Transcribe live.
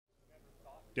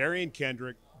Derion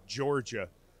Kendrick, Georgia.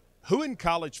 Who in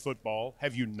college football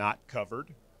have you not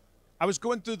covered? I was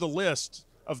going through the list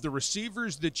of the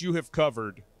receivers that you have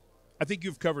covered. I think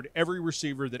you've covered every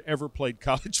receiver that ever played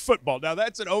college football. Now,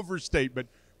 that's an overstatement,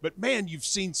 but man, you've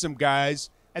seen some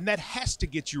guys, and that has to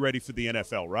get you ready for the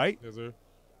NFL, right? Yes, sir.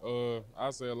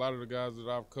 I say a lot of the guys that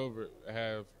I've covered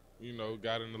have,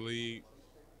 got in the league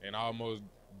and almost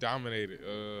dominated,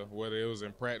 whether it was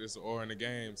in practice or in the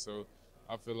game. So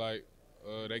I feel like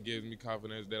that gives me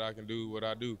confidence that I can do what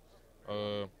I do.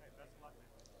 Uh,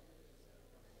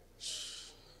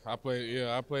 I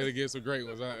played against some great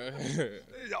ones.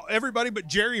 Everybody but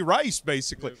Jerry Rice,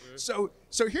 basically. Yes, sir.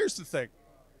 So here's the thing.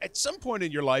 At some point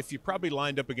in your life, you probably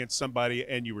lined up against somebody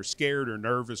and you were scared or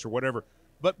nervous or whatever.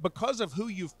 But because of who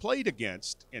you've played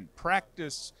against in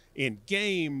practice, in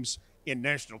games, in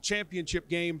national championship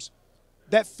games,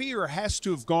 that fear has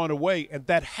to have gone away, and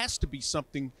that has to be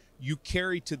something you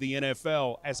carry to the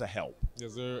NFL as a help.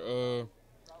 Yes, sir.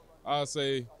 I'll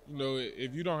say,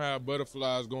 if you don't have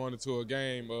butterflies going into a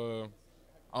game,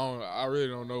 I really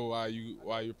don't know why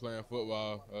you're playing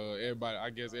football. I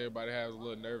guess everybody has a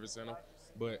little nervous in them,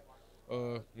 but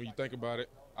when you think about it,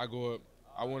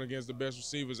 I went against the best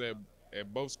receivers at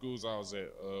both schools I was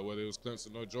at, whether it was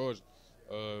Clemson or Georgia,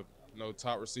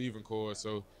 top receiving core.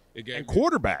 So it gave And me,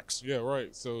 quarterbacks. yeah,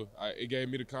 right. So it gave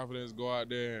me the confidence to go out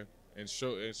there and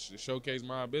showcase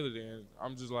my ability, and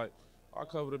I'm just like, I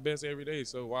cover the best every day,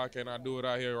 so why can't I do it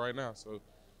out here right now? So,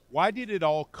 Why did it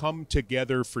all come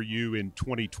together for you in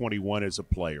 2021 as a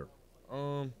player?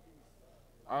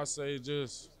 I say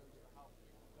just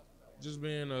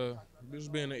being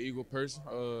an equal person,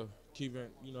 keeping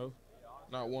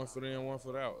not one foot in, one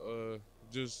foot out.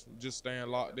 Just staying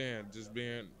locked in, just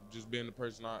being the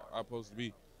person I'm supposed to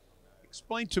be.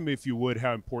 Explain to me, if you would,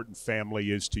 how important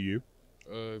family is to you.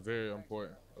 Very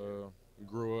important.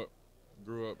 Grew up.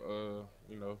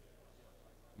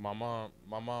 My mom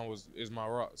is my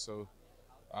rock. So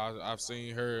I've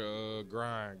seen her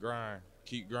grind,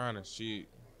 keep grinding.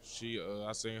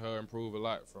 I seen her improve a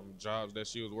lot from jobs that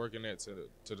she was working at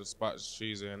to the spots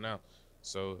she's in now.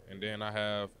 So, and then I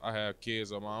have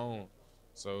kids of my own,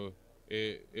 so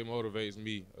it motivates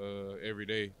me every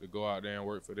day to go out there and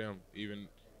work for them, even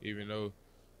though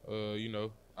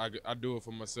I do it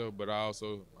for myself, but I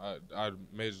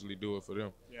majorly do it for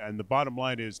them. Yeah, and the bottom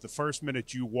line is the first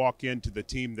minute you walk into the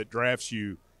team that drafts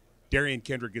you, Derion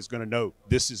Kendrick is going to know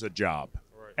this is a job,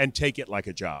 Right. and take it like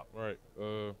a job. Right.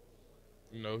 You're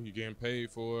getting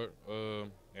paid for it,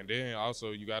 and then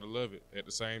also you got to love it at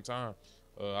the same time.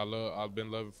 I've been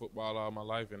loving football all my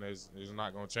life, and it's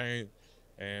not gonna change.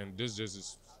 And this just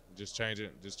is just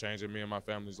changing me and my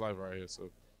family's life right here.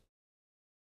 So.